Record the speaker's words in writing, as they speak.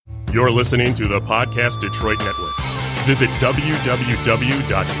You're listening to the Podcast Detroit Network. Visit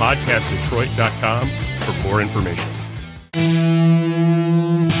www.podcastdetroit.com for more information.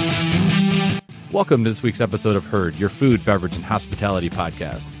 Welcome to this week's episode of Herd, your food, beverage, and hospitality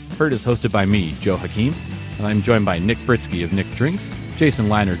podcast. Herd is hosted by me, Joe Hakeem, and I'm joined by Nick Britsky of Nick Drinks, Jason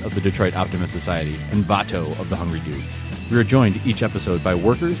Leinert of the Detroit Optimist Society, and Vato of the Hungry Dudes. We are joined each episode by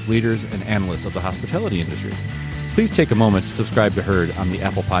workers, leaders, and analysts of the hospitality industry. Please take a moment to subscribe to Herd on the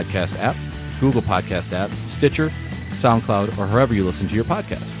Apple Podcast app, Google Podcast app, Stitcher, SoundCloud, or wherever you listen to your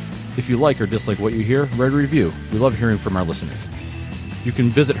podcast. If you like or dislike what you hear, write a review. We love hearing from our listeners. You can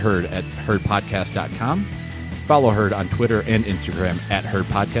visit Herd at herdpodcast.com, follow Herd on Twitter and Instagram at Herd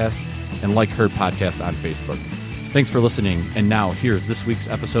Podcast, and like Herd Podcast on Facebook. Thanks for listening, and now here's this week's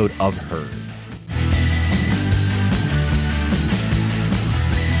episode of Herd.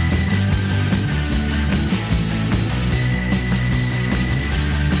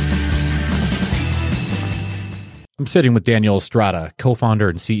 I'm sitting with Daniel Estrada, co-founder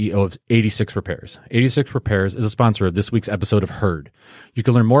and CEO of 86 Repairs. 86 Repairs is a sponsor of this week's episode of Herd. You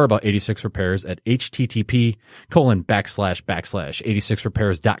can learn more about 86 Repairs at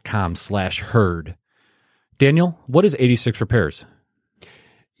http://86repairs.com/herd. Daniel, what is 86 Repairs?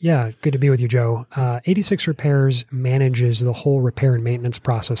 Yeah, good to be with you, Joe. 86 Repairs manages the whole repair and maintenance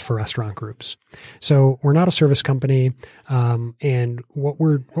process for restaurant groups. So we're not a service company, and what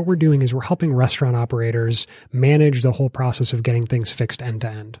we're doing is we're helping restaurant operators manage the whole process of getting things fixed end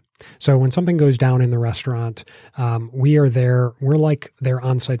to end. So when something goes down in the restaurant, we are there. We're like their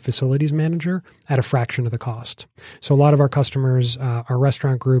on-site facilities manager at a fraction of the cost. So a lot of our customers are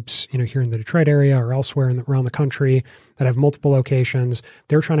restaurant groups, here in the Detroit area or elsewhere around the country that have multiple locations.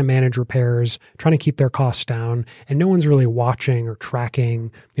 They're trying to manage repairs, trying to keep their costs down, and no one's really watching or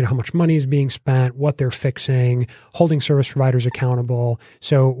tracking, how much money is being spent, what they're fixing, holding service providers accountable.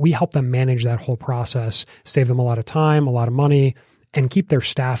 So we help them manage that whole process, save them a lot of time, a lot of money, and keep their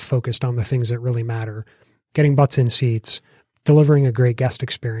staff focused on the things that really matter. Getting butts in seats, delivering a great guest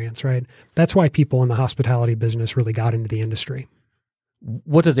experience, right? That's why people in the hospitality business really got into the industry.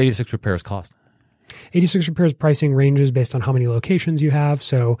 What does 86 Repairs cost? 86 Repairs pricing ranges based on how many locations you have.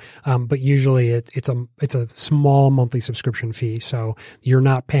 So, but usually it's a small monthly subscription fee. So you're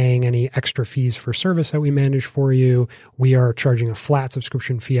not paying any extra fees for service that we manage for you. We are charging a flat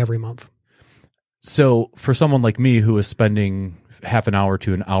subscription fee every month. So for someone like me who is spending half an hour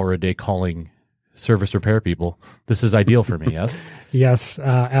to an hour a day calling service repair people, this is ideal for me, yes? Yes,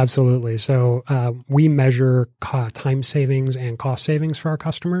 absolutely. So we measure time savings and cost savings for our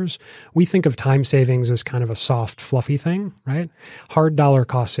customers. We think of time savings as kind of a soft, fluffy thing, right? Hard dollar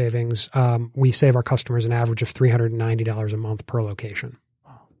cost savings, we save our customers an average of $390 a month per location.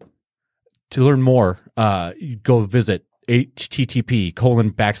 To learn more, go visit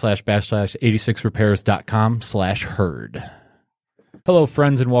http://86repairs.com/herd. Hello,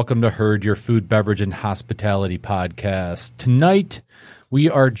 friends, and welcome to Herd, your food, beverage, and hospitality podcast. Tonight, we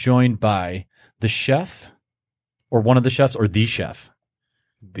are joined by the chef, or one of the chefs, or the chef.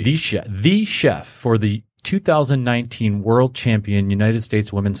 The chef for the 2019 World Champion United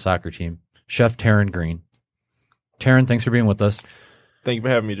States Women's Soccer Team, Chef Taryn Green. Taryn, thanks for being with us. Thank you for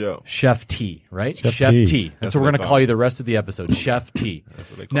having me, Joe. Chef T, right? Chef T. That's what we're going to call you the rest of the episode, Chef T.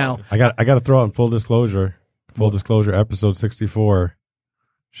 That's what they call me. I got to throw out in full disclosure, episode 64.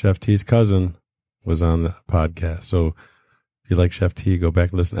 Chef T's cousin was on the podcast. So if you like Chef T, go back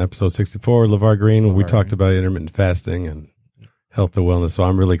and listen to episode 64, LeVar Green, when we talked about intermittent fasting and health and wellness. So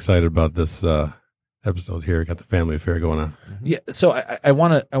I'm really excited about this episode here. Got the family affair going on. Yeah. So I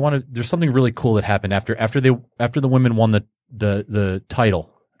want to. There's something really cool that happened after the women won the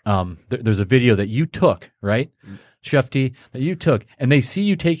title. There's a video that you took, right, Chef T, that you took, and they see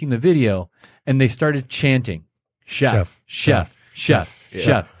you taking the video, and they started chanting, "Chef, chef, chef." Yeah.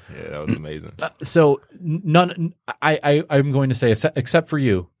 Chef. Yeah, that was amazing. So I'm going to say, except for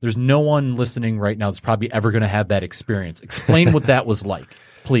you, there's no one listening right now that's probably ever going to have that experience. Explain what that was like,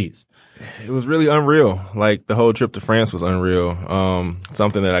 please. It was really unreal. Like the whole trip to France was unreal.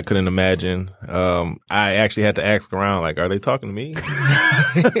 Something that I couldn't imagine. I actually had to ask around, like, are they talking to me?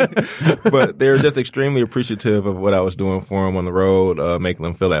 But they were just extremely appreciative of what I was doing for them on the road, making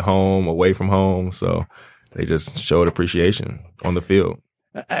them feel at home, away from home. So they just showed appreciation on the field.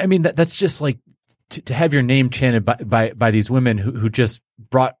 I mean, that's just like to have your name chanted by these women who just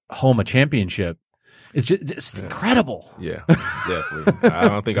brought home a championship. It's just incredible. Yeah, definitely. I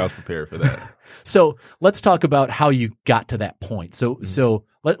don't think I was prepared for that. So let's talk about how you got to that point. So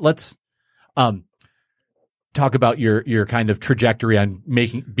let's talk about your kind of trajectory on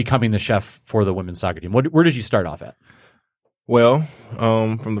becoming the chef for the women's soccer team. Where did you start off at? Well,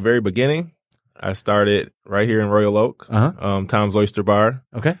 from the very beginning, I started right here in Royal Oak, Tom's Oyster Bar.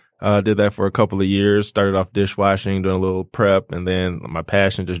 Okay. Did that for a couple of years, started off dishwashing, doing a little prep, and then my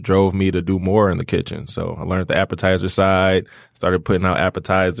passion just drove me to do more in the kitchen. So I learned the appetizer side, started putting out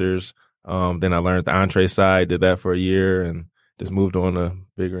appetizers. Then I learned the entree side, did that for a year, and just moved on to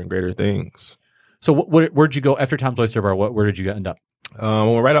bigger and greater things. So where'd you go after Tom's Oyster Bar? Where did you end up?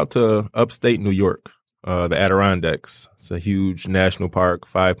 Went right out to upstate New York, the Adirondacks. It's a huge national park,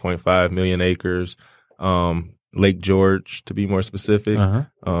 5.5 million acres. Lake George, to be more specific.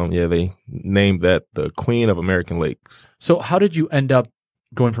 They named that the Queen of American Lakes. So how did you end up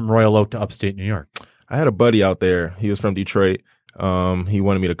going from Royal Oak to upstate New York? I had a buddy out there. He was from Detroit. He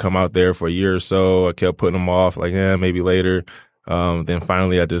wanted me to come out there for a year or so. I kept putting him off, like, maybe later. Then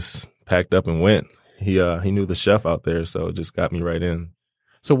finally I just packed up and went. He knew the chef out there, so it just got me right in.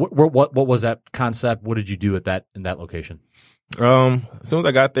 So what was that concept? What did you do in that location? As soon as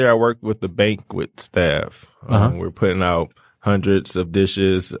I got there, I worked with the banquet staff. We're putting out hundreds of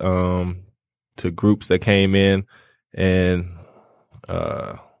dishes to groups that came in, and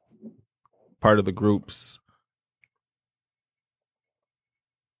part of the groups.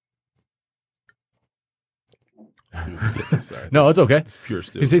 Sorry, no, it's okay. It's pure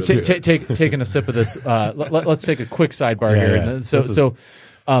still. Taking a sip of this. Let's take a quick sidebar here.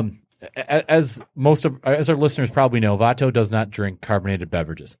 Yeah. As our listeners probably know, Vato does not drink carbonated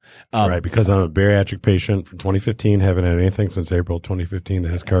beverages. Right, because I'm a bariatric patient from 2015, haven't had anything since April 2015 that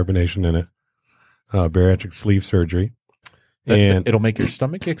has carbonation in it. Bariatric sleeve surgery. And it'll make your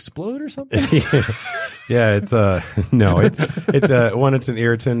stomach explode or something? Yeah, it's it's an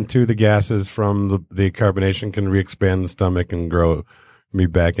irritant to the gases from the carbonation can re-expand the stomach and grow me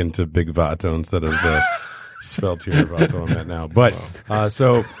back into big Vato instead of the Sveltier Vato I'm at now. But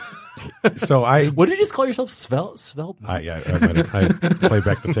so I. What did you just call yourself? Svelte? I play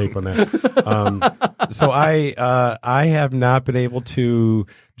back the tape on that. So I have not been able to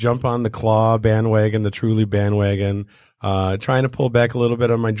jump on the Claw bandwagon, the Truly bandwagon. Trying to pull back a little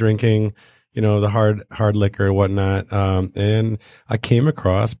bit on my drinking, the hard liquor and whatnot. And I came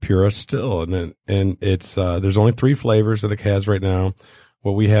across Pura Still, and it's there's only 3 flavors that it has right now.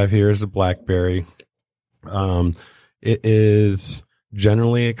 What we have here is a blackberry. It is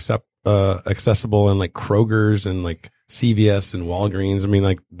generally accessible in like Kroger's and like CVS and Walgreens. I mean,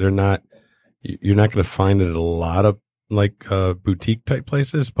 like you're not going to find it at a lot of like boutique type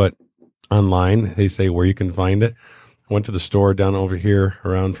places, but online they say where you can find it. Went to the store down over here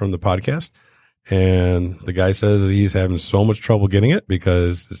around from the podcast, and the guy says he's having so much trouble getting it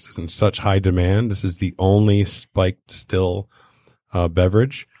because this is in such high demand. This is the only spiked still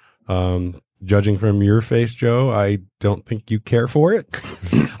beverage. Judging from your face, Joe, I don't think you care for it.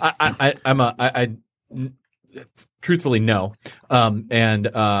 I truthfully no, and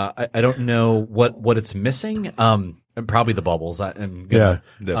I don't know what it's missing. And probably the bubbles. Definitely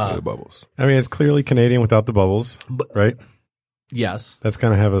the bubbles. I mean, it's clearly Canadian without the bubbles, right? Yes, that's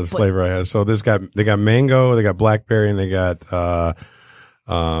kind of have a flavor I have. So they got mango, they got blackberry, and they got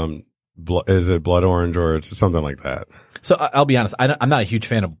is it blood orange or it's something like that. So I'll be honest, I'm not a huge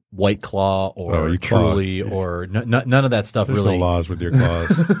fan of White Claw or Truly or none of that stuff. There's really, no laws with your claws.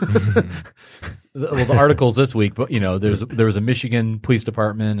 Well, the articles this week, but there was a Michigan police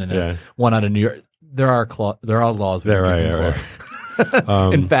department and one out of New York. There are laws. Right.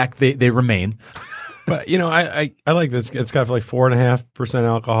 In fact, they remain. But I like this. It's got like 4.5%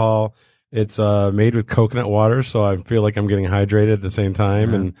 alcohol. It's made with coconut water, so I feel like I'm getting hydrated at the same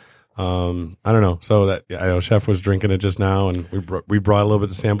time. And I don't know. So I know Chef was drinking it just now, and we brought a little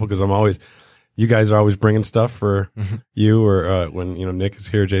bit to sample because you guys are always bringing stuff for you, or when Nick is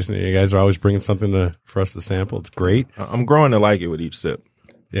here, Jason. You guys are always bringing something for us to sample. It's great. I'm growing to like it with each sip.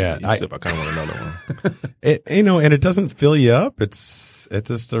 Yeah, each sip, I kind of want another one. And it doesn't fill you up. It's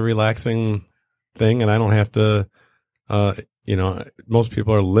just a relaxing thing, and I don't have to. Most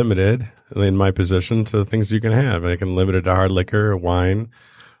people are limited in my position to things you can have. I can limit it to hard liquor or wine.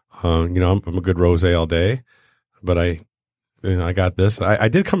 I'm a good rosé all day, but I got this. I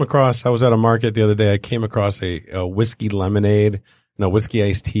did come across. I was at a market the other day. I came across a whiskey lemonade, whiskey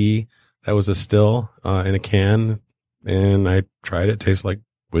iced tea that was a still in a can, and I tried it. It tastes like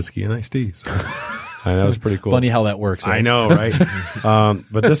whiskey and iced tea. So, and that was pretty cool. Funny how that works. Right? I know, right?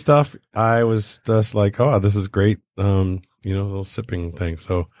 But this stuff, I was just like, oh, this is great. Little sipping thing.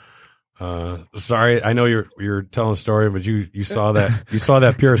 So, sorry, I know you're telling a story, but you saw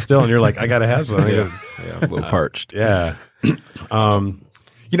that Pure Still, and you're like, I gotta have some. Yeah, I'm a little parched. Yeah. And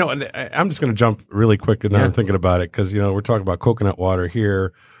I'm just gonna jump really quick, and now I'm thinking about it because we're talking about coconut water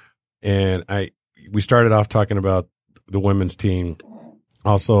here, and we started off talking about the women's team.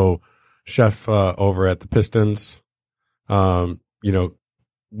 Also, chef over at the Pistons. When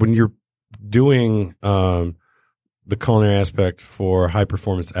you're doing the culinary aspect for high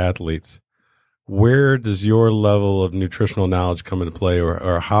performance athletes, where does your level of nutritional knowledge come into play,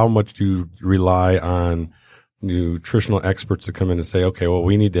 or how much do you rely on nutritional experts to come in and say, okay, well,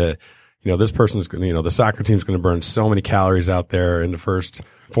 we need to, this person's going to, the soccer team's going to burn so many calories out there in the first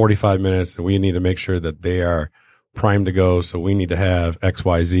 45 minutes, and we need to make sure that they are primed to go. So we need to have X,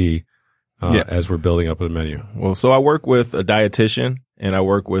 Y, Z as we're building up a menu. Well, so I work with a dietitian and I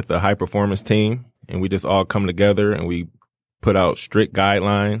work with a high performance team, and we just all come together and we put out strict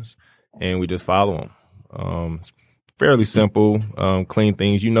guidelines and we just follow them. It's fairly simple, clean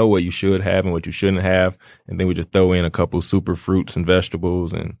things. You know what you should have and what you shouldn't have. And then we just throw in a couple super fruits and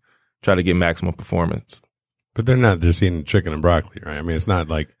vegetables and try to get maximum performance. But they're not just eating chicken and broccoli, right? I mean, it's not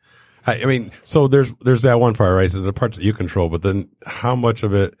like, so there's that one part, right? So the parts that you control, but then how much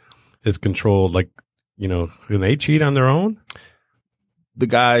of it is controlled? Like, can they cheat on their own? The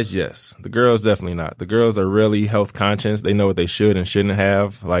guys, yes. The girls, definitely not. The girls are really health conscious. They know what they should and shouldn't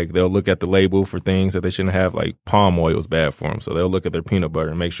have. Like, they'll look at the label for things that they shouldn't have, like palm oil is bad for them. So they'll look at their peanut butter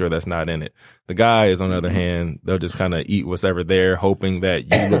and make sure that's not in it. The guys, on the other hand, they'll just kind of eat whatever there, hoping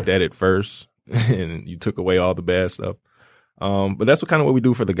that you looked at it first and you took away all the bad stuff. But that's what we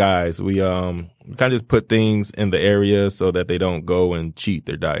do for the guys. We kind of just put things in the area so that they don't go and cheat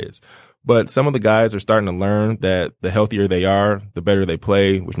their diets. But some of the guys are starting to learn that the healthier they are, the better they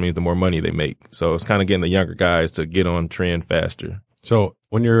play, which means the more money they make. So it's kind of getting the younger guys to get on trend faster. So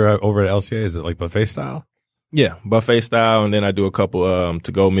when you're over at LCA, is it like buffet style? Yeah, buffet style. And then I do a couple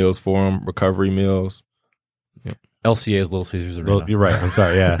to-go meals for them, recovery meals. Yeah. LCA is Little Caesars Arena. You're right. I'm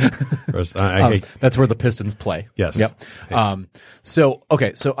sorry. Yeah. That's where the Pistons play. Yes. Yep. So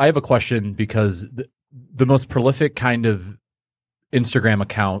I have a question, because the most prolific kind of Instagram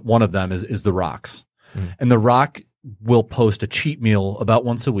account, one of them is The Rock's. And The Rock will post a cheat meal about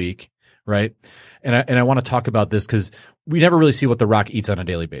once a week, right? And I want to talk about this because we never really see what The Rock eats on a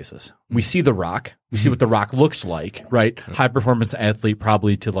daily basis. We see The Rock. We see what The Rock looks like, right? High performance athlete,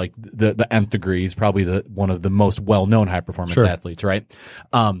 probably to like the nth degree. He's probably one of the most well-known high performance athletes, right?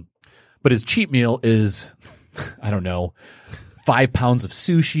 But his cheat meal is, I don't know, 5 pounds of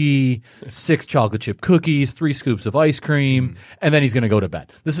sushi, 6 chocolate chip cookies, 3 scoops of ice cream, and then he's going to go to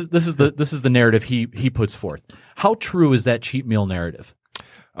bed. This is the narrative he puts forth. How true is that cheat meal narrative?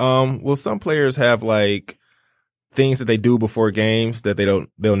 Well, some players have like things that they do before games that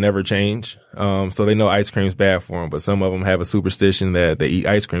they'll never change. So they know ice cream's bad for them, but some of them have a superstition that they eat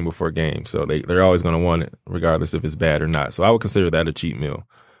ice cream before games. So they're always going to want it regardless if it's bad or not. So I would consider that a cheat meal.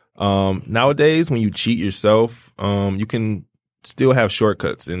 Nowadays, when you cheat yourself, you can still have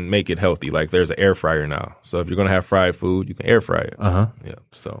shortcuts and make it healthy. Like there's an air fryer now. So if you're going to have fried food, you can air fry it. Yeah.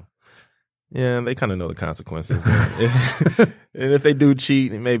 So yeah, they kind of know the consequences. And if they do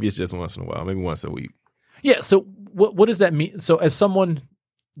cheat, maybe it's just once in a while, maybe once a week. Yeah. So what does that mean? So as someone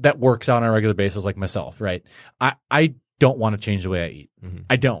that works out on a regular basis like myself, right? I don't want to change the way I eat.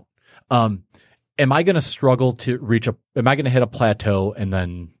 I don't. Am I going to struggle to am I going to hit a plateau and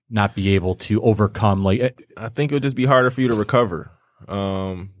then not be able to overcome? Like, I think it would just be harder for you to recover.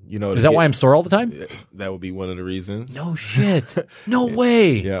 Is that why I'm sore all the time? That would be one of the reasons. No shit. No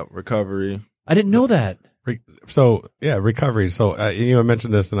way. Yeah. Recovery. I didn't know that. So yeah, recovery. So I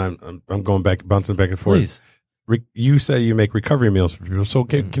mentioned this, and I'm going back, bouncing back and forth. Please. You say you make recovery meals for people. So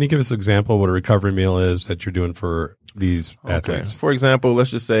can you give us an example of what a recovery meal is that you're doing for these athletes? For example, let's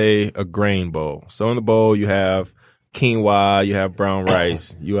just say a grain bowl. So in the bowl, you have quinoa, you have brown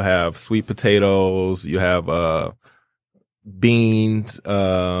rice, you have sweet potatoes, you have beans,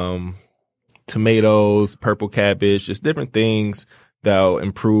 tomatoes, purple cabbage, just different things that'll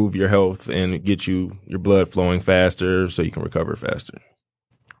improve your health and get your blood flowing faster so you can recover faster.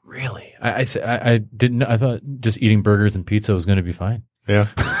 Really? I didn't. I thought just eating burgers and pizza was going to be fine. Yeah,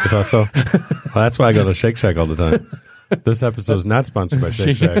 I thought so. Well, that's why I go to Shake Shack all the time. This episode is not sponsored by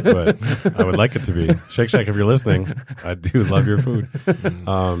Shake Shack, but I would like it to be. Shake Shack, if you're listening, I do love your food.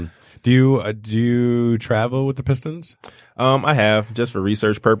 Do you travel with the Pistons? I have, just for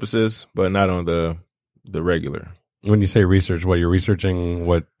research purposes, but not on the regular. When you say research, what, you're researching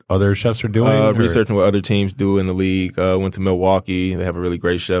what other chefs are doing? Researching what other teams do in the league. Went to Milwaukee. They have a really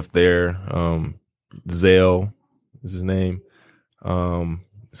great chef there. Zale is his name.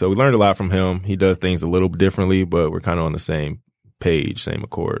 So we learned a lot from him. He does things a little differently, but we're kind of on the same page, same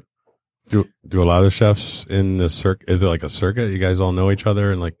accord. Do a lot of chefs in the circuit? Is it like a circuit? You guys all know each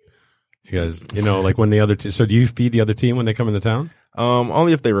other, and like you guys, like when the other so do you feed the other team when they come into town?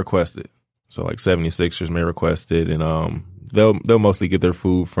 Only if they request it. So like 76ers may request it, and they'll mostly get their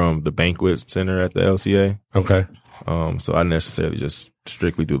food from the banquet center at the LCA. Okay. So I necessarily just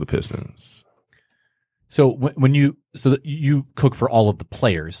strictly do the Pistons. So when you cook for all of the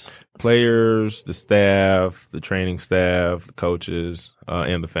players, the staff, the training staff, the coaches,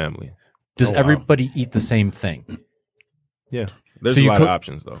 and the family. does everybody eat the same thing? Yeah. There's So a you lot of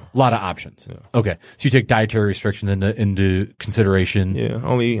options though. A lot of options. Yeah. Okay. So you take dietary restrictions into consideration. Yeah.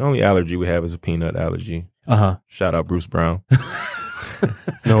 Only allergy we have is a peanut allergy. Uh-huh. Shout out Bruce Brown.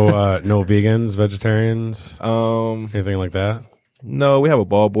 No vegans, vegetarians, anything like that? No, we have a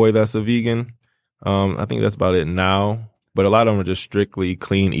ball boy that's a vegan. I think that's about it now. But a lot of them are just strictly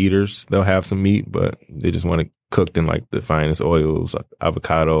clean eaters. They'll have some meat, but they just want it cooked in like the finest oils, like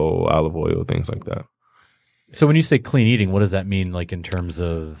avocado, olive oil, things like that. So when you say clean eating, what does that mean, like in terms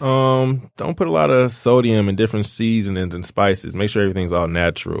of? Don't put a lot of sodium and different seasonings and spices. Make sure everything's all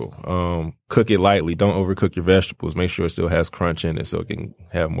natural. Cook it lightly. Don't overcook your vegetables. Make sure it still has crunch in it so it can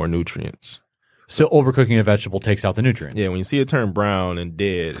have more nutrients. So overcooking a vegetable takes out the nutrients. Yeah, when you see it turn brown and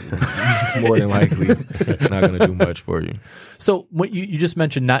dead, it's more than likely not going to do much for you. So what you just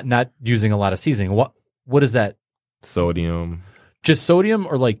mentioned not using a lot of seasoning. What is that? Sodium. Just sodium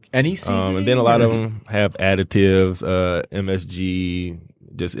or like any seasoning? And then a lot of them have additives, MSG.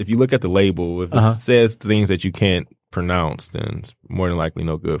 Just if you look at the label, if it says things that you can't pronounce, then it's more than likely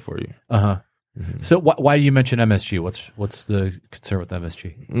no good for you. Uh-huh. Mm-hmm. So why do you mention MSG? What's the concern with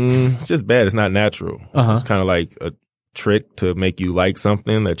MSG? It's just bad. It's not natural. It's kind of like a trick to make you like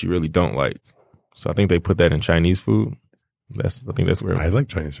something that you really don't like. So I think they put that in Chinese food. I think that's where I like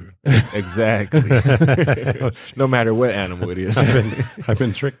Chinese food. Exactly. No matter what animal it is. I've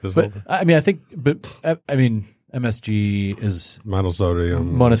been tricked this whole But I mean, MSG is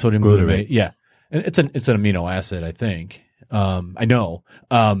monosodium glutamate. Yeah, and it's an amino acid. I think. I know.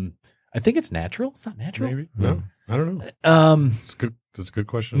 I think it's natural. It's not natural. Maybe no. I don't know. It's good. That's a good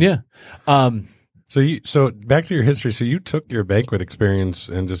question. Yeah. So back to your history. So you took your banquet experience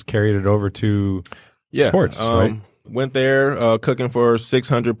and just carried it over to sports, right? Went there cooking for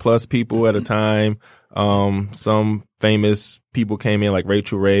 600 plus people at a time. Some famous people came in, like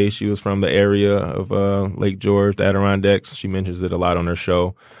Rachel Ray. She was from the area of Lake George, the Adirondacks. She mentions it a lot on her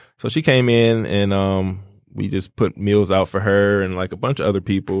show. So she came in and we just put meals out for her and like a bunch of other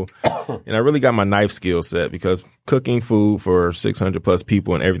people. And I really got my knife skill set because cooking food for 600 plus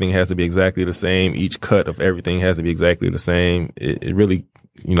people and everything has to be exactly the same. Each cut of everything has to be exactly the same. It really,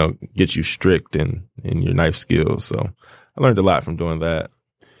 gets you strict in your knife skills. So I learned a lot from doing that.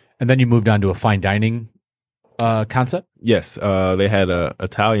 And then you moved on to a fine dining concept? Yes. They had a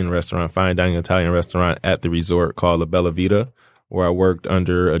fine dining Italian restaurant at the resort called La Bella Vita, where I worked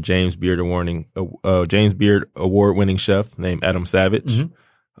under a James Beard award-winning chef named Adam Savage.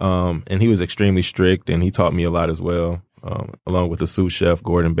 Mm-hmm. And he was extremely strict, and he taught me a lot as well, along with the sous chef,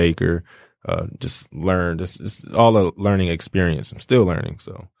 Gordon Baker. Just learned. It's all a learning experience. I'm still learning,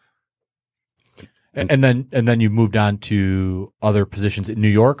 so. And then you moved on to other positions in New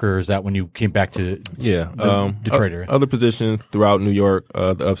York, or is that when you came back to the Detroit area? Other positions throughout New York,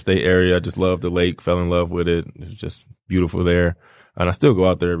 the upstate area. I just loved the lake, fell in love with it. It was just beautiful there. And I still go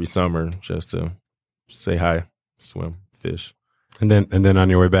out there every summer just to say hi, swim, fish. And then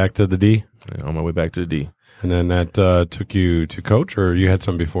on your way back to the D? Yeah, on my way back to the D. And then that took you to coach, or you had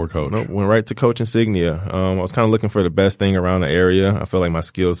some before coach? Nope, went right to coach insignia. I was kind of looking for the best thing around the area. I felt like my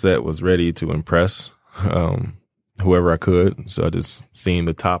skill set was ready to impress whoever I could. So I just seen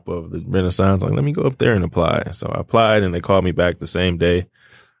the top of the Renaissance, like, let me go up there and apply. So I applied, and they called me back the same day.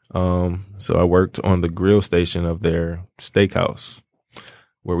 So I worked on the grill station of their steakhouse,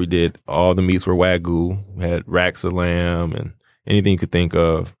 where we did all the meats were Wagyu. We had racks of lamb and anything you could think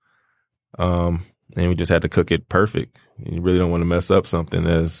of. And we just had to cook it perfect. You really don't want to mess up something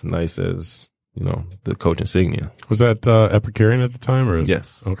as nice as, the coach insignia. Was that Epicurean at the time, or?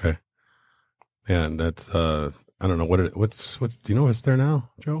 Yes. Okay. Yeah, and that's I don't know what's do you know what's there now,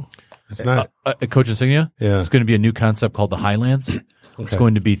 Joe? It's not Coach Insignia. Yeah, it's going to be a new concept called the Highlands. Okay. It's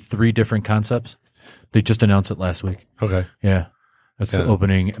going to be 3 different concepts. They just announced it last week. Okay. Yeah, it's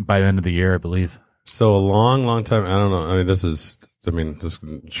opening by the end of the year, I believe. So a long time. I don't know. I mean, this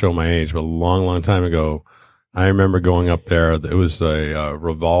can show my age, but a long time ago, I remember going up there. It was a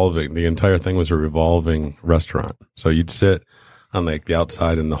revolving. The entire thing was a revolving restaurant. So you'd sit on like the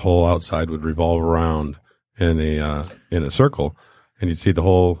outside, and the whole outside would revolve around in a circle, and you'd see the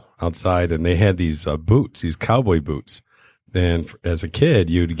whole outside. And they had these boots, these cowboy boots. And as a kid,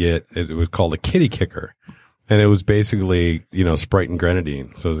 you'd get it was called a kitty kicker. And it was basically, Sprite and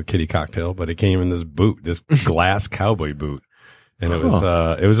grenadine. So it was a kitty cocktail, but it came in this boot, this glass cowboy boot. And it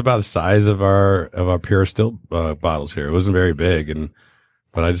was about the size of our Pure Still bottles here. It wasn't very big,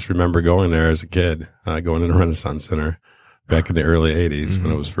 but I just remember going there as a kid, going in the Renaissance Center back in the early 80s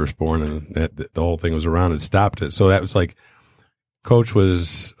when I was first born, and the whole thing was around and stopped it. So that was like, Coach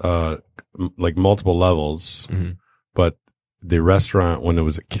was like multiple levels, but the restaurant when it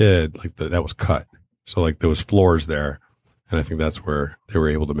was a kid, like that was cut. So like there was floors there, and I think that's where they were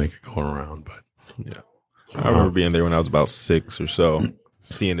able to make it going around. But yeah, I remember being there when I was about 6 or so,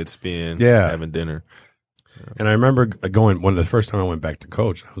 seeing it spin, having dinner. And I remember going when the first time I went back to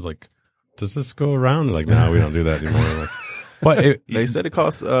Coach, I was like, "Does this go around?" Like, no, we don't do that anymore. Like, but they said it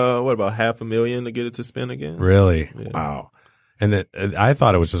costs about $500,000 to get it to spin again. Really? Yeah. Wow. And that I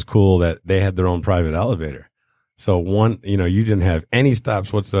thought it was just cool that they had their own private elevator. So you didn't have any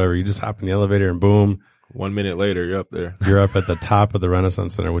stops whatsoever. You just hop in the elevator and boom. 1 minute later, you're up there. You're up at the top of the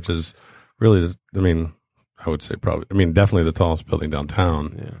Renaissance Center, which is really, I would say definitely the tallest building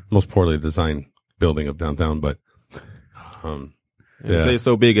downtown. Yeah. Most poorly designed building of downtown, but They say it's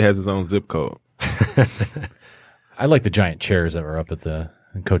so big it has its own zip code. I like the giant chairs that were up at the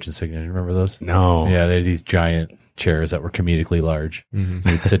Coach's Signature. Remember those? No. Yeah, they had these giant chairs that were comedically large.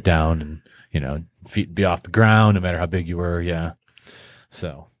 You'd sit down and, feet be off the ground no matter how big you were. Yeah.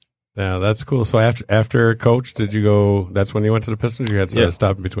 So. Yeah, that's cool. So after Coach, did you go, that's when you went to the Pistons, or you had to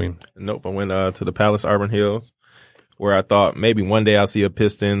stop in between? Nope. I went to the Palace Auburn Hills, where I thought maybe one day I'll see a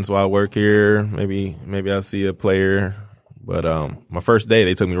Pistons while I work here. Maybe I'll see a player. But my first day,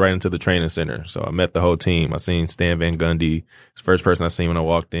 they took me right into the training center. So I met the whole team. I seen Stan Van Gundy. He's the first person I seen when I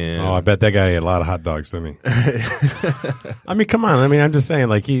walked in. Oh, I bet that guy ate a lot of hot dogs, didn't he? Come on. I'm just saying,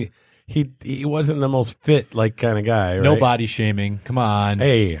 like, he wasn't the most fit, like, kind of guy, right? No body shaming. Come on.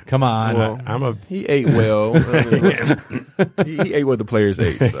 Hey. Come on. Well, he ate well. He ate what the players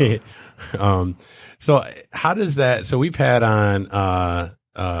ate. So. So how does that, so we've had on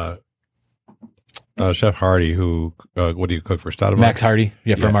Chef Hardy, who what do you cook for Stoudemire? Max Hardy,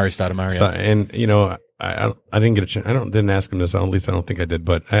 for Amari Stoudemire. So, and I didn't get a chance. Didn't ask him this. At least I don't think I did.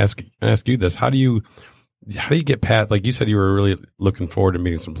 But I ask you this: How do you get past? Like you said, you were really looking forward to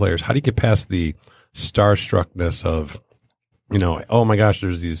meeting some players. How do you get past the starstruckness of, oh my gosh,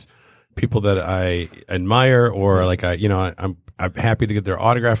 there's these people that I admire, or like I'm happy to get their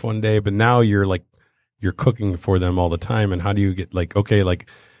autograph one day, but now you're cooking for them all the time, and how do you get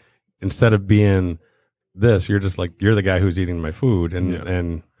instead of being this, you're just you're the guy who's eating my food,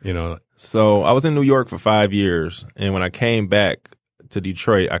 and So I was in New York for 5 years, and when I came back to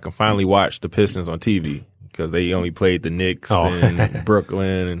Detroit, I could finally watch the Pistons on TV because they only played the Knicks and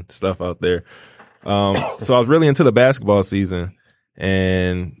Brooklyn and stuff out there. So I was really into the basketball season,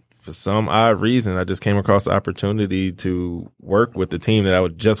 and for some odd reason, I just came across the opportunity to work with the team that I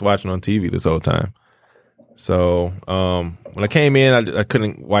was just watching on TV this whole time. So when I came in, I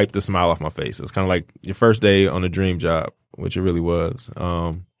couldn't wipe the smile off my face. It's kind of like your first day on a dream job, which it really was.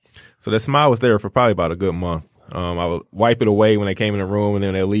 So that smile was there for probably about a good month. I would wipe it away when they came in the room, and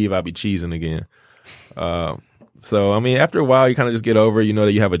then they leave, I'd be cheesing again. So, after a while, you kind of just get over it. You know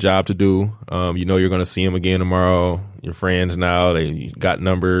that you have a job to do. You're going to see them again tomorrow. Your friends now, they got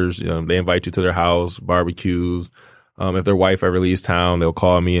numbers. They invite you to their house, barbecues. If their wife ever leaves town, they'll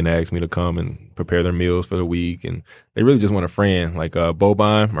call me and ask me to come and prepare their meals for the week. And they really just want a friend, like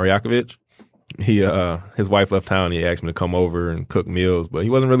Boban Marjanovic. His wife left town. He asked me to come over and cook meals, but he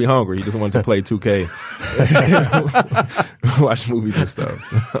wasn't really hungry. He just wanted to play 2K, watch movies and stuff.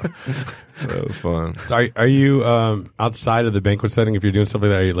 So that was fun. So are you outside of the banquet setting? If you're doing something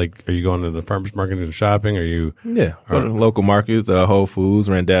like that, are you going to the farmers market and shopping? Are you? Yeah, go to local markets. Whole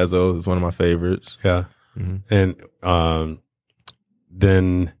Foods, Randazzo is one of my favorites. Yeah, and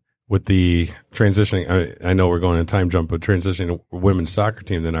then with the transitioning, I know we're going in time jump, but transitioning to women's soccer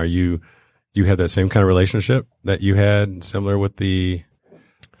team. Then you had that same kind of relationship that you had similar with the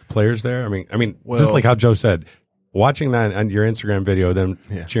players there? Just like how Joe said, watching that on your Instagram video, them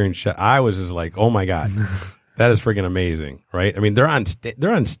cheering, I was just like, oh my God, that is freaking amazing, right? They're on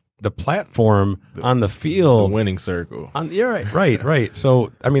the platform, on the field. The winning circle. You're right.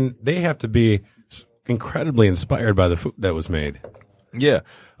 So, they have to be incredibly inspired by the food that was made. Yeah.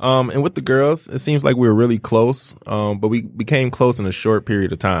 And with the girls, it seems like we were really close, but we became close in a short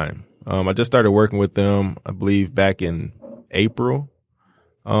period of time. I just started working with them, I believe, back in April.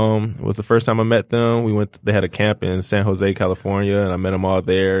 It was the first time I met them. They had a camp in San Jose, California, and I met them all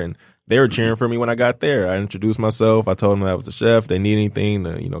there, and they were cheering for me when I got there. I introduced myself. I told them I was a chef. They need anything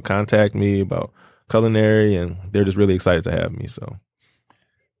to, contact me about culinary, and they're just really excited to have me. So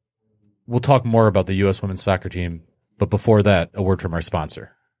we'll talk more about the U.S. women's soccer team, but before that, a word from our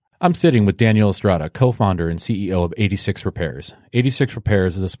sponsor. I'm sitting with Daniel Estrada, co-founder and CEO of 86 Repairs. 86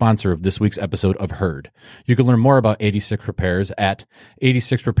 Repairs is a sponsor of this week's episode of Herd. You can learn more about 86 Repairs at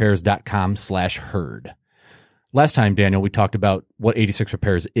 86repairs.com/herd. Last time, Daniel, we talked about what 86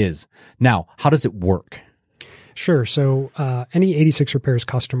 Repairs is. Now, how does it work? Sure. So any 86 Repairs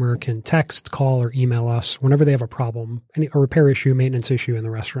customer can text, call, or email us whenever they have a problem, a repair issue, maintenance issue in the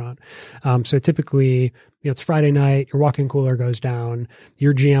restaurant. So typically, it's Friday night, your walk-in cooler goes down,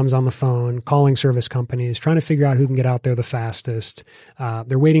 your GM's on the phone, calling service companies, trying to figure out who can get out there the fastest.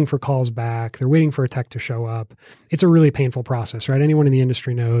 They're waiting for calls back. They're waiting for a tech to show up. It's a really painful process, right? Anyone in the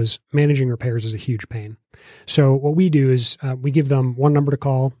industry knows managing repairs is a huge pain. So what we do is we give them one number to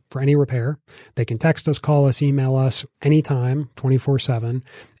call for any repair. They can text us, call us, email us anytime, 24/7,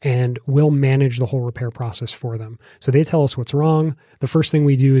 and we'll manage the whole repair process for them. So they tell us what's wrong. The first thing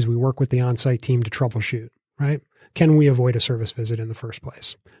we do is we work with the on-site team to troubleshoot, right? Can we avoid a service visit in the first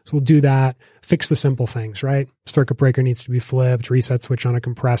place? So we'll do that, fix the simple things, right? Circuit breaker needs to be flipped, reset switch on a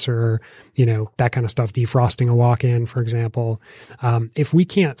compressor, that kind of stuff, defrosting a walk-in, for example. If we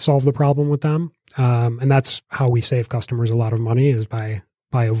can't solve the problem with them, and that's how we save customers a lot of money is by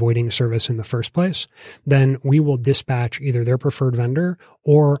avoiding service in the first place, then we will dispatch either their preferred vendor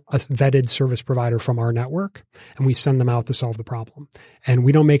or a vetted service provider from our network, and we send them out to solve the problem. And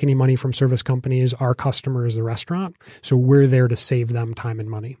we don't make any money from service companies. Our customer is the restaurant, so we're there to save them time and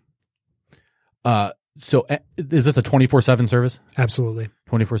money. So is this a 24/7 service? Absolutely.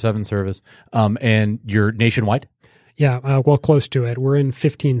 24/7 service. And you're nationwide? Yeah, well, close to it. We're in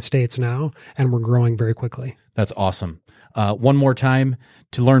 15 states now, and we're growing very quickly. That's awesome. One more time,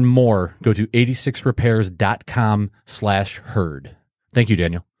 to learn more, go to 86repairs.com/herd. Thank you,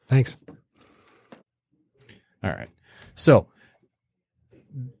 Daniel. Thanks. All right. So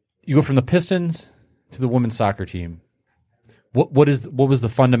you go from the Pistons to the women's soccer team. What was the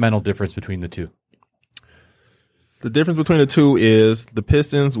fundamental difference between the two? The difference between the two is the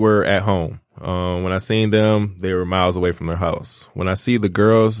Pistons were at home. When I seen them, they were miles away from their house. When I see the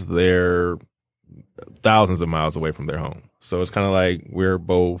girls, they're thousands of miles away from their home. So it's kind of like we're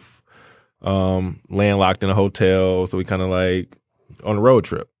both landlocked in a hotel. So we kind of like on a road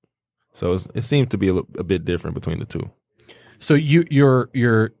trip. So it seems to be a bit different between the two. So you're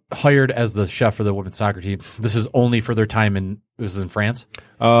hired as the chef for the women's soccer team. This is only for their time it was in France?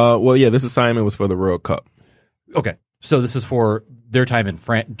 Well, yeah, this assignment was for the World Cup. Okay. So this is for their time in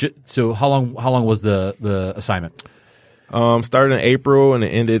France. So how long was the assignment? Started in April and it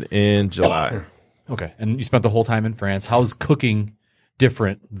ended in July. Okay. And you spent the whole time in France. How's cooking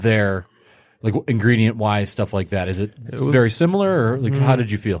different there? Like ingredient wise, stuff like that. Is it very similar or like how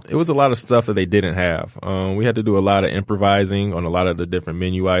did you feel? It was a lot of stuff that they didn't have. We had to do a lot of improvising on a lot of the different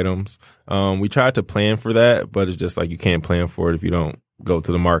menu items. We tried to plan for that, but it's just like you can't plan for it if you don't go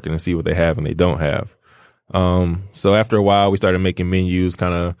to the market and see what they have and they don't have. So after a while, we started making menus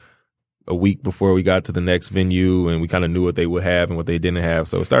kind of a week before we got to the next venue, and we kind of knew what they would have and what they didn't have.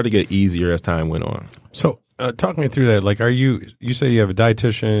 So it started to get easier as time went on. So talk me through that. Like, you say you have a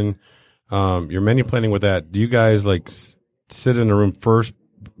dietitian, you're menu planning with that. Do you guys like sit in a room first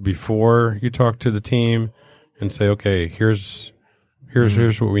before you talk to the team and say, okay, here's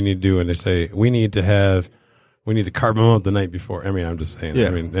what we need to do. And they say, we need to carb them up the night before. I mean, I'm just saying, yeah.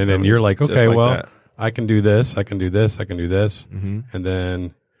 and then you're like, okay, like well, that. I can do this, I can do this, I can do this. Mm-hmm. And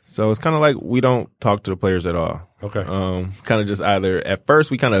then. So it's kind of like we don't talk to the players at all. Okay. Kind of just either at first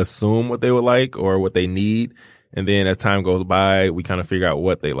we kind of assume what they would like or what they need. And then as time goes by, we kind of figure out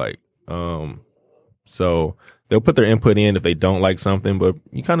what they like. So they'll put their input in if they don't like something, but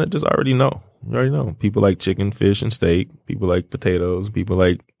you kind of just already know. You already know. People like chicken, fish, and steak. People like potatoes. People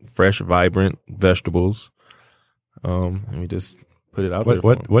like fresh, vibrant vegetables. And we just put it out there.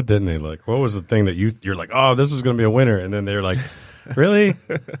 What didn't they like? What was the thing that you're like, oh, this is going to be a winner? And then they're like, really?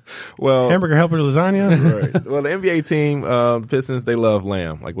 Well, hamburger helper lasagna? Right. Well, the NBA team, the Pistons, they love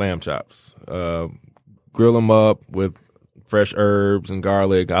lamb, like lamb chops. Grill them up with fresh herbs and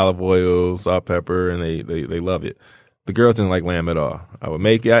garlic, olive oil, salt, pepper, and they love it. The girls didn't like lamb at all. I would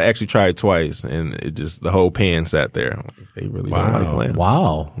make it. I actually tried twice, and it just the whole pan sat there. They really don't like lamb.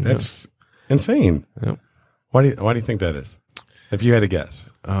 Wow, that's insane. Yep. Why do you think that is? If you had to guess,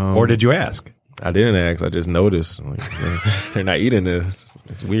 or did you ask? I didn't ask. I just noticed. Like, they're not eating this.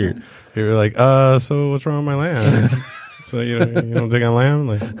 It's weird. You were like, so what's wrong with my lamb? So you don't dig on lamb?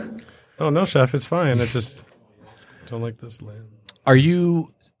 Like, oh no, chef, it's fine. I just don't like this lamb. Are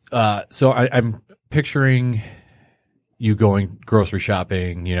you? So I'm picturing you going grocery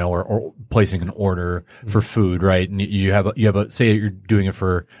shopping, or placing an order for food, right? And you have a say you're doing it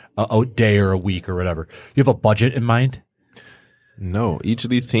for a day or a week or whatever. You have a budget in mind? No, each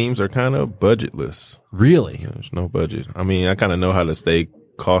of these teams are kind of budgetless. Really? There's no budget. I mean, I kind of know how to stay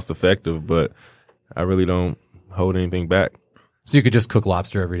cost effective, but I really don't hold anything back. So you could just cook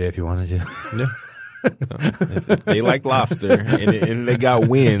lobster every day if you wanted to. Yeah. If they like lobster and they got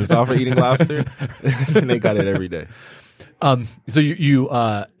wins off of eating lobster, then they got it every day. So you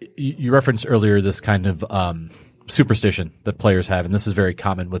referenced earlier this kind of superstition that players have, and this is very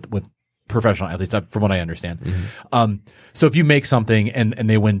common with professional athletes, from what I understand. Mm-hmm. So if you make something and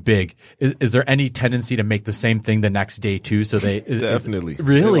they win big, is there any tendency to make the same thing the next day too? So they definitely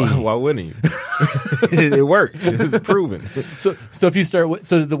really. Why wouldn't you? It worked. It's proven. So if you start,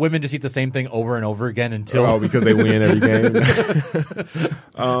 so the women just eat the same thing over and over again until because they win every game.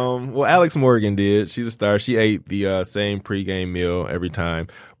 Well, Alex Morgan did. She's a star. She ate the same pregame meal every time,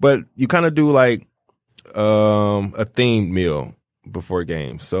 but you kind of do like a themed meal before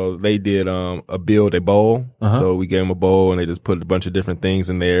games. So they did build a bowl. Uh-huh. So we gave them a bowl and they just put a bunch of different things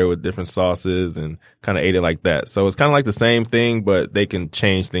in there with different sauces and kind of ate it like that. So it's kind of like the same thing, but they can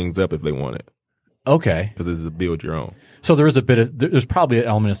change things up if they want it. Okay. Because it's a build your own. So there is there's probably an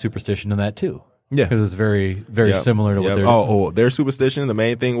element of superstition in that too. Yeah. Because it's very, very similar to what they're doing. Their superstition, the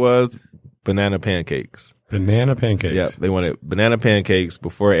main thing was banana pancakes. Banana pancakes. Yeah. They wanted banana pancakes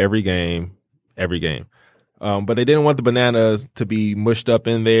before every game. But they didn't want the bananas to be mushed up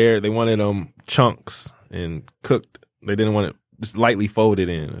in there. They wanted them chunks and cooked. They didn't want it just lightly folded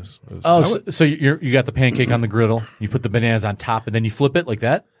in. So you got the pancake on the griddle. You put the bananas on top, and then you flip it like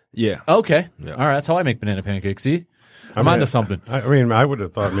that? Yeah. Okay. Yeah. All right. That's how I make banana pancakes. See? I'm onto something. I mean, I would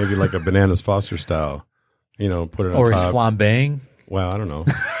have thought maybe like a Bananas Foster style. Put it on top. Or he's flambeing. Well, I don't know.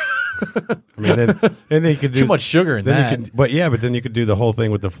 I mean, then you could do too much sugar in that. But then you could do the whole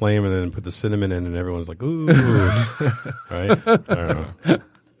thing with the flame and then put the cinnamon in, and everyone's like, "Ooh," right? I don't know.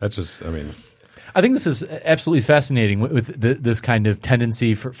 That's just, I think this is absolutely fascinating with this kind of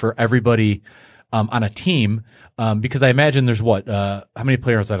tendency for everybody on a team, because I imagine there's how many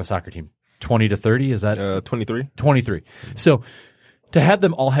players on a soccer team? 20 to 30? Is that 23? 23. So to have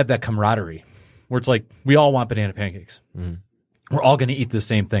them all have that camaraderie, where it's like we all want banana pancakes. Mm. We're all going to eat the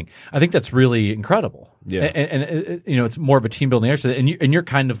same thing. I think that's really incredible. Yeah, and it's more of a team building exercise, and you're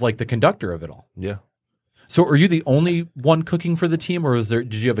kind of like the conductor of it all. Yeah. So, are you the only one cooking for the team, or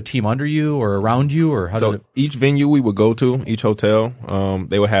did you have a team under you or around you, or how does it? Each venue we would go to, each hotel,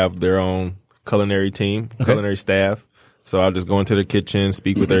 they would have their own culinary team, culinary staff. So I'll just go into the kitchen,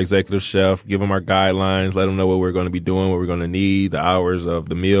 speak with their executive chef, give them our guidelines, let them know what we're going to be doing, what we're going to need, the hours of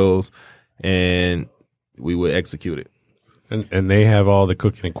the meals, and we would execute it. And they have all the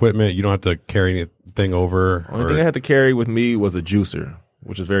cooking equipment. You don't have to carry anything over. Only thing I had to carry with me was a juicer,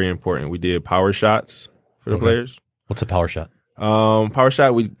 which is very important. We did power shots for the players. What's a power shot? Power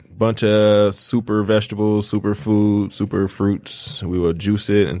shot, we bunch of super vegetables, super food, super fruits. We will juice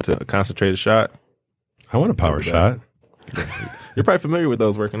it into a concentrated shot. I want a power shot. You're probably familiar with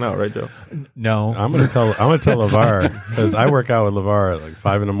those working out, right, Joe? No. I'm gonna tell LeVar, because I work out with LeVar at like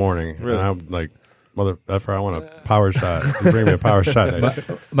 5 a.m. Really? And I'm like, mother effer, I want a power shot. You bring me a power shot.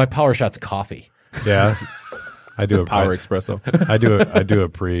 My power shot's coffee. Yeah. I do a power espresso. I do a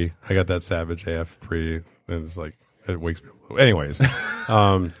pre. I got that Savage AF pre, and it's like it wakes me up. Anyways,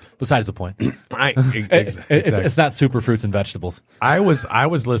 besides the point, exactly. It's not super fruits and vegetables. I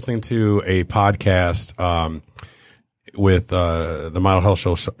was listening to a podcast with the Model Health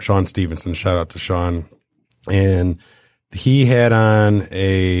Show, Sean Stevenson. Shout out to Sean, and he had on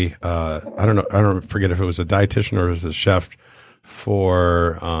I don't forget if it was a dietitian or it was a chef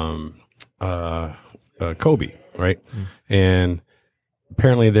for Kobe, right? Mm. And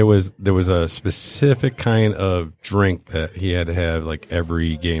apparently there was a specific kind of drink that he had to have like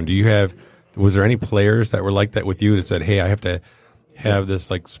every game. Was there any players that were like that with you that said, "Hey, I have to have this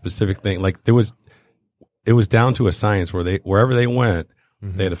like specific thing"? Like it was down to a science where wherever they went,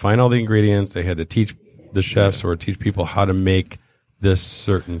 they had to find all the ingredients. They had to teach the chefs or teach people how to make this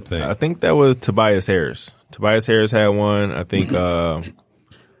certain thing. I think that was Tobias Harris. Tobias Harris had one. I think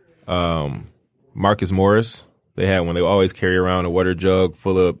Marcus Morris, they had one. They would always carry around a water jug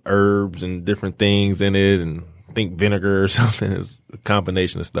full of herbs and different things in it, and I think vinegar or something. It's a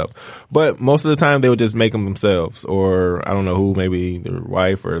combination of stuff. But most of the time they would just make them themselves, or I don't know who, maybe their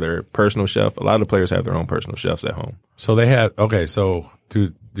wife or their personal chef. A lot of the players have their own personal chefs at home. So they have, so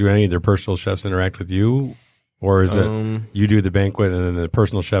do any of their personal chefs interact with you? Or is it you do the banquet and then the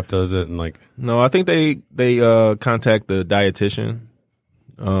personal chef does it and like? No, I think they contact the dietitian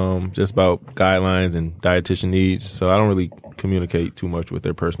just about guidelines and dietitian needs. So I don't really communicate too much with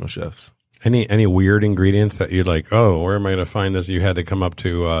their personal chefs. Any weird ingredients that you're like, oh, where am I going to find this? You had to come up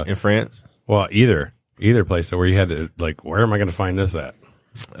to in France? Well, either either place where you had to like, where am I going to find this at?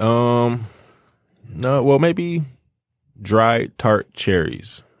 No, well, maybe dried tart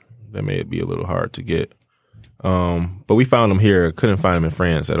cherries. That may be a little hard to get. But we found them here. Couldn't find them in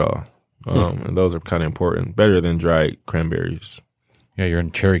France at all. And those are kind of important. Better than dried cranberries. Yeah, you're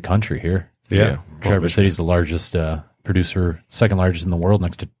in cherry country here. Yeah. Traverse City is the largest producer, second largest in the world,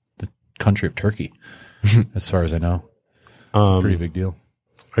 next to the country of Turkey, as far as I know. It's a pretty big deal.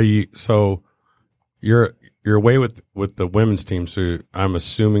 You're away with the women's team, so I'm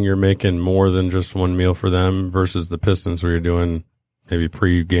assuming you're making more than just one meal for them versus the Pistons, where you're doing maybe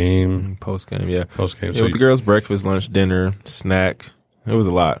pre-game, post-game, yeah. Post-game. Yeah, So with the girls, breakfast, lunch, dinner, snack. It was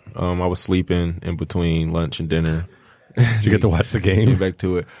a lot. I was sleeping in between lunch and dinner. did you get to watch the Came game? back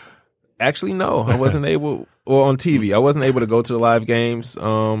to it. Actually, no. I wasn't able, well, on TV, I wasn't able to go to the live games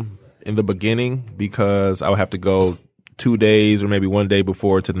in the beginning because I would have to go 2 days or maybe 1 day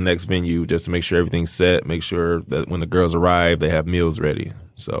before to the next venue just to make sure everything's set, make sure that when the girls arrive, they have meals ready.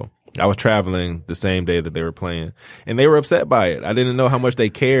 So I was traveling the same day that they were playing, and they were upset by it. I didn't know how much they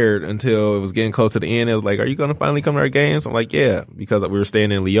cared until it was getting close to the end. It was like, are you going to finally come to our games? I'm like, yeah, because we were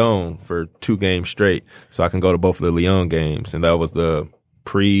staying in Lyon for 2 games straight, so I can go to both of the Lyon games, and that was the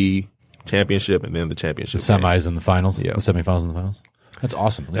pre-championship and then the championship. The semis and the finals, Yeah. the semifinals and the finals. That's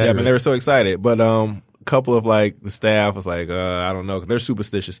awesome. Yeah, but they were so excited. But a couple of like the staff was like, I don't know, because they're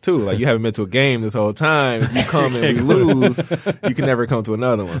superstitious too. Like, you haven't been to a game this whole time. If you come and we lose, you can never come to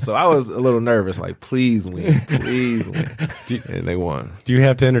another one. So I was a little nervous, like, please win, please win. And they won. Do you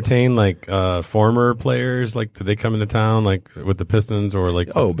have to entertain like former players? Like, did they come into town like with the Pistons or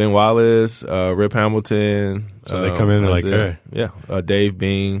like? Oh, Ben Wallace, Rip Hamilton. So they come in and like, hey. Yeah, Dave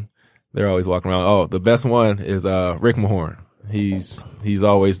Bean. They're always walking around. Oh, the best one is Rick Mahorn. He's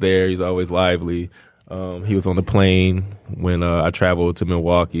always there. He's always lively. He was on the plane when I traveled to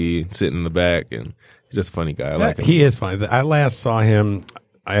Milwaukee, sitting in the back, and he's just a funny guy. I like him. He is funny. I last saw him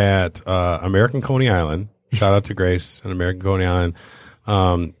at American Coney Island. Shout out to Grace and American Coney Island.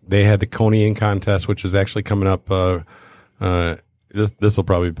 They had the Coney-ing contest, which is actually coming up. This will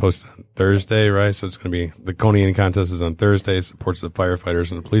probably be posted on Thursday, right? So it's going to be the Coney-ing contest is on Thursday. It supports the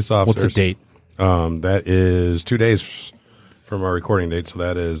firefighters and the police officers. What's the date? That is 2 days from our recording date, so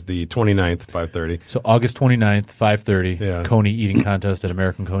that is the 29th, 5:30. So August 29th, 5:30, Yeah. Coney eating contest at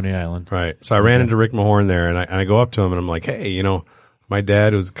American Coney Island. Right. So I ran into Rick Mahorn there, and I go up to him, and I'm like, hey, my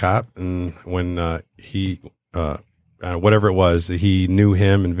dad was a cop, and when he, whatever it was, he knew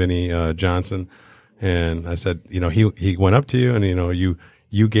him and Vinny Johnson, and I said, he went up to you, and,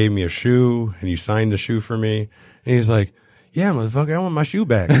 you gave me a shoe, and you signed the shoe for me, and he's like, yeah, motherfucker, I want my shoe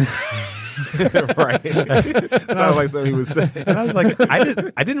back. Right. Sounds like something he was saying. And I was like, I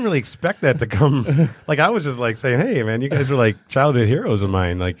didn't really expect that to come. Like, I was just like saying, hey, man, you guys were like childhood heroes of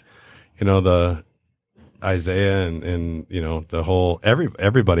mine. Like, the Isaiah and the whole,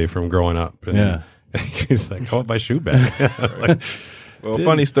 everybody from growing up. And Yeah. he's like, I want my shoe back. Like, Well,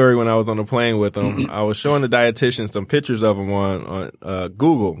 funny story, when I was on the plane with him, I was showing the dietitian some pictures of him on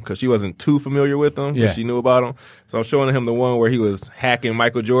Google because she wasn't too familiar with him, Yeah. but she knew about him. So I'm showing him the one where he was hacking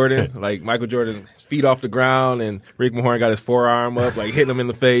Michael Jordan, like Michael Jordan's feet off the ground, and Rick Mahorn got his forearm up, like hitting him in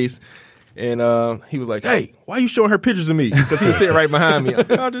the face. And he was like, "Hey, why are you showing her pictures of me?" Because he was sitting right behind me. I'm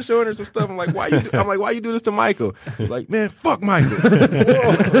like, "I'm just showing her some stuff." I'm like, "Why you do this to Michael?" He's like, "Man, fuck Michael."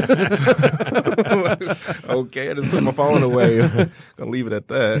 Okay, I just put my phone away. Gonna leave it at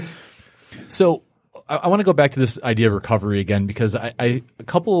that. So I want to go back to this idea of recovery again because I a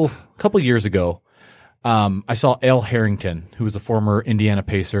couple years ago, I saw Al Harrington, who was a former Indiana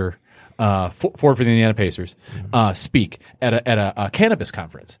Pacer, forward for the Indiana Pacers, speak at a cannabis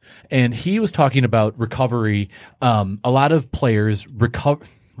conference, and he was talking about recovery. A lot of players recover.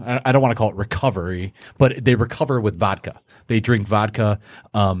 I don't want to call it recovery, but they recover with vodka. They drink vodka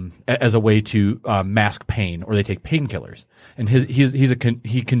as a way to mask pain, or they take painkillers. And he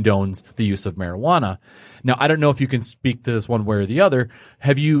condones the use of marijuana. Now, I don't know if you can speak to this one way or the other.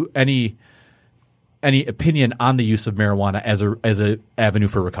 Have you any opinion on the use of marijuana as a avenue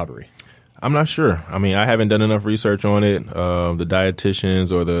for recovery? I'm not sure. I mean, I haven't done enough research on it. The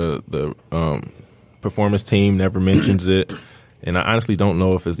dietitians or the performance team never mentions it. And I honestly don't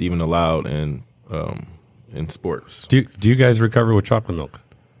know if it's even allowed in sports. do you guys recover with chocolate milk?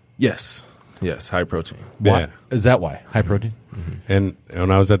 Yes, high protein. Why? Yeah. Is that why? High protein? And when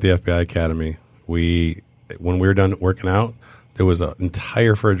I was at the FBI Academy, when we were done working out, there was an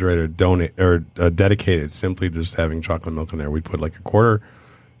entire refrigerator dedicated simply to just having chocolate milk in there. We'd put like a quarter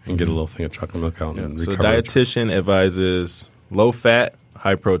and get a little thing of chocolate milk out and So recover. dietitian advises low fat,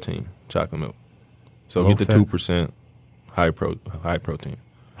 high protein chocolate milk. So Low get the fat. 2% high protein.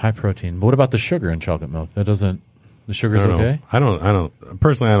 High protein. But what about the sugar in chocolate milk? That doesn't. The sugar's I don't know. okay. I don't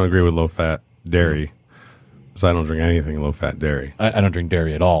personally. I don't agree with low fat dairy, so I don't drink anything low fat dairy. I don't drink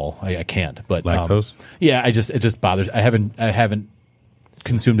dairy at all. I can't. But Lactose. Yeah, it just bothers. I haven't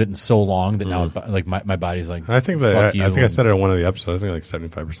consumed it in so long that now like my body's like. I think that fuck you, I think I said it on one of the episodes. I think like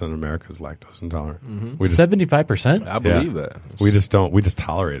 75% of America is lactose intolerant. We just 75%. I believe that. we just don't. We just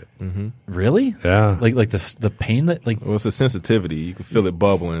tolerate it. Really? Yeah. Like the pain that like. Well, it's a sensitivity. You can feel it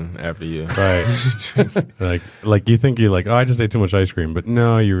bubbling after you. Right. like you think you're like, oh, I just ate too much ice cream, but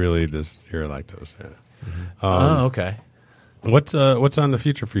no, you really just you're lactose. Yeah. Oh, okay. What's on the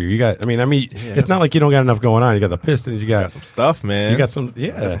future for you? You got. I mean, it's not like you don't got enough going on. You got the Pistons. You got Got some stuff, man. You got some. Got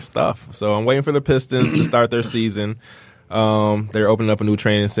Yeah. some stuff. So I'm waiting for the Pistons to start their season. They're opening up a new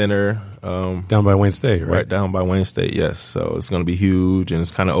training center Down by Wayne State, right down by Wayne State. Yes, so it's going to be huge, and it's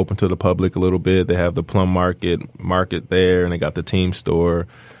kind of open to the public a little bit. They have the Plum Market there, and they got the team store.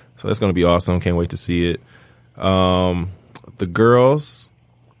 So that's going to be awesome. Can't wait to see it. The girls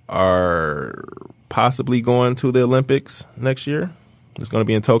are possibly going to the Olympics next year. It's going to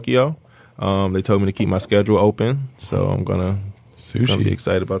be in Tokyo. They told me to keep my schedule open, so I'm gonna Sushi. be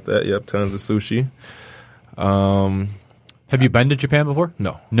excited about that. Yep, tons of sushi. Have you been to Japan before?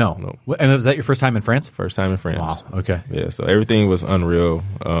 No. No. And was that your first time in France? First time in France. Wow. Okay. Yeah, so everything was unreal.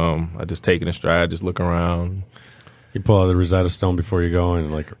 I just take it in stride, just look around. You pull out the Rosetta Stone before you go, and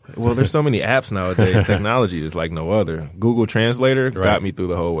like, Well, there's so many apps nowadays. Technology is like no other. Google Translator got me through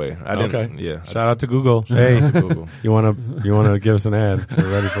the whole way. I didn't. okay, Yeah. Shout out to Google. Hey, to Google. you wanna give us an ad? We're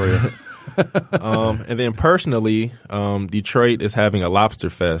ready for you. And then personally, Detroit is having a lobster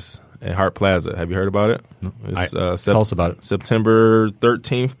fest at Hart Plaza. Have you heard about it? It's, Tell us about it. September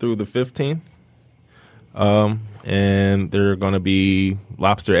 13th through the 15th. And they're going to be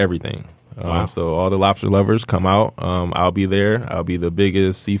lobster everything. Wow. So all the lobster lovers come out. I'll be there. I'll be the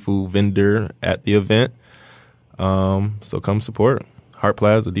biggest seafood vendor at the event. So come support Hart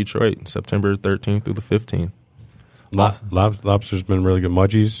Plaza, Detroit, September 13th through the 15th. Lobster's been really good.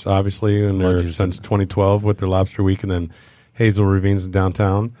 Mudgie's, obviously, and they're since 2012 with their Lobster Week, and then Hazel Ravines in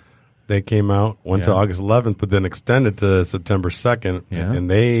downtown. They came out, went to August 11th, but then extended to September 2nd, and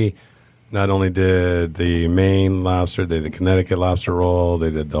they not only did the Maine lobster, they did the Connecticut lobster roll,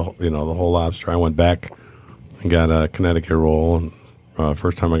 they did the whole lobster. I went back and got a Connecticut roll, and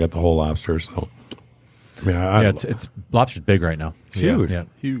First time I got the whole lobster. So, I mean, it's lobster's big right now. It's huge. Yeah.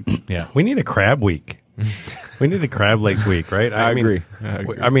 Huge. Yeah. We need a crab week. We need a crab legs week, right? I agree.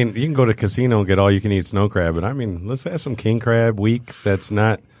 I mean, you can go to a casino and get all you can eat snow crab, but I mean, let's have some king crab week that's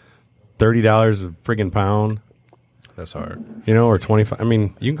not $30 a friggin' pound. That's hard. Or 25. I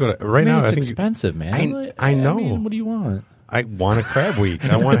mean, you can go to right now. It's I think expensive, man. I know. mean, what do you want? I want a crab week.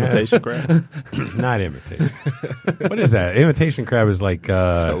 I want Imitation crab. not imitation. What is that? Imitation crab is like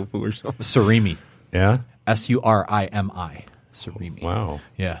Tofu or something. Surimi. yeah. Surimi. Surimi. Wow.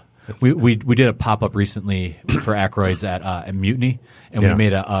 Yeah. We did a pop-up recently for Ackroyd's at Mutiny, and we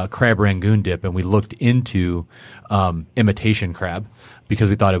made a crab rangoon dip, and we looked into imitation crab because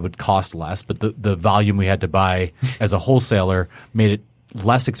we thought it would cost less, but the volume we had to buy as a wholesaler made it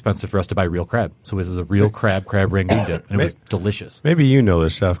less expensive for us to buy real crab. So it was a real crab rangoon dip, and it was delicious. Maybe you know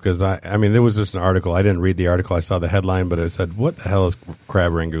this, Chef, because I mean, there was just an article. I didn't read the article. I saw the headline, but it said, "What the hell is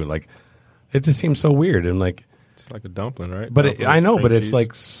crab rangoon?" Like, it just seems so weird, and like. It's like a dumpling, right? But I know, but it's cheese.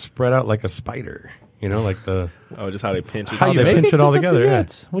 like spread out like a spider. Like the. Oh, just how they pinch it. How they make pinch it all Just together, yeah.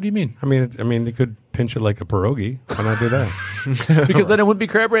 nuts. What do you mean? I mean, you could pinch it like a pierogi. Why not do that? Because then it wouldn't be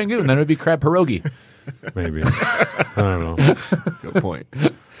crab rangoon. Then it would be crab pierogi. Maybe. I don't know. Good point.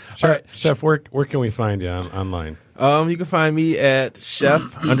 All right, Chef, where can we find you online? You can find me at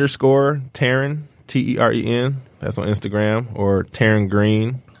chef_Taryn, Teren. That's on Instagram, or Taryn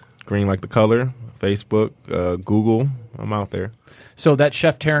Green like the color. Facebook, Google. I'm out there. So that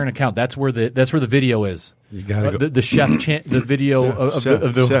Chef Taryn account, that's where the video is. You gotta go. The chef the video of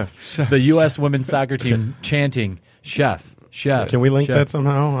the U.S. women's soccer team chanting chef. Can we link chef. that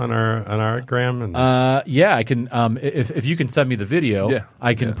somehow on our gram? And yeah, I can. If you can send me the video,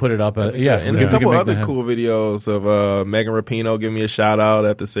 I can put it up. And there's a couple other cool videos of Megan Rapinoe giving me a shout out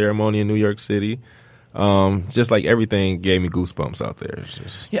at the ceremony in New York City. Just like everything gave me goosebumps out there. It's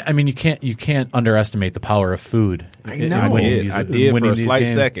just, yeah, I mean you can't underestimate the power of food. I know. I did for a slight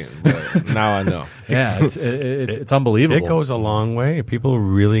second, but now I know. Yeah, it's unbelievable. it goes a long way. People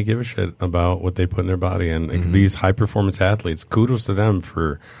really give a shit about what they put in their body, and these high performance athletes. Kudos to them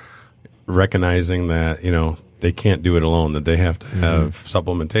for recognizing that they can't do it alone. That they have to have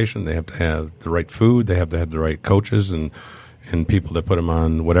supplementation. They have to have the right food. They have to have the right coaches and people that put them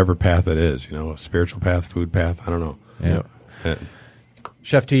on whatever path it is, a spiritual path, food path, I don't know. Yeah.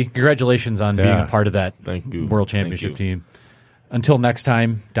 Chef T, congratulations on being a part of that Thank you. World Championship team. Until next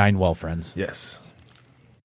time, dine well, friends. Yes.